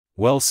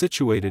Well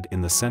situated in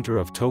the center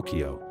of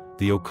Tokyo,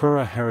 the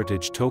Okura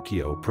Heritage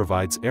Tokyo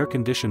provides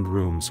air-conditioned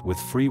rooms with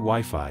free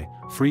Wi-Fi,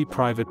 free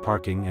private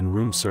parking and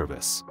room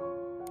service.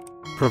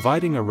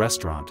 Providing a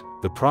restaurant,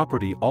 the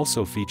property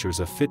also features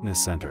a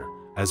fitness center,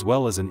 as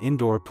well as an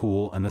indoor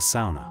pool and a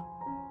sauna.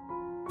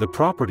 The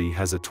property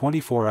has a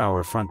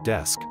 24-hour front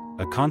desk,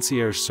 a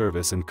concierge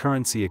service and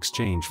currency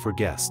exchange for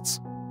guests.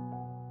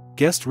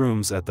 Guest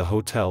rooms at the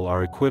hotel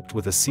are equipped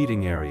with a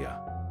seating area.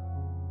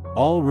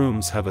 All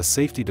rooms have a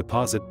safety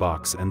deposit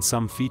box and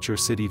some feature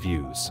city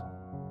views.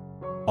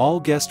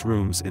 All guest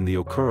rooms in the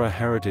Okura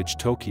Heritage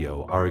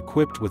Tokyo are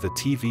equipped with a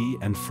TV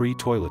and free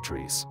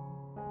toiletries.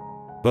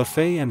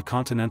 Buffet and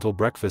continental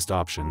breakfast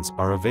options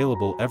are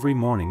available every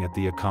morning at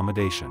the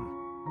accommodation.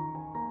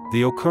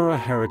 The Okura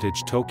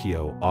Heritage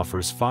Tokyo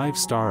offers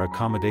 5-star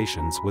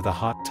accommodations with a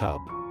hot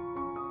tub.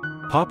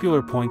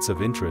 Popular points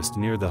of interest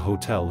near the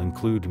hotel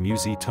include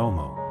Musee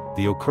Tomo,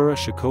 the Okura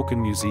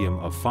Shukokan Museum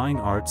of Fine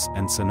Arts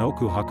and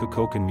Sen-oku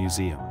Hakukokan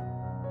Museum.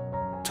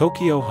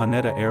 Tokyo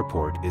Haneda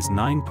Airport is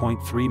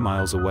 9.3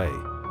 miles away,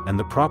 and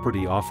the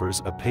property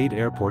offers a paid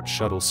airport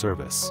shuttle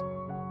service.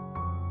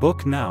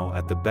 Book now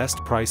at the best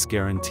price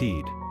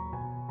guaranteed.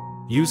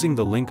 Using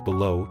the link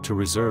below to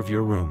reserve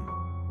your room.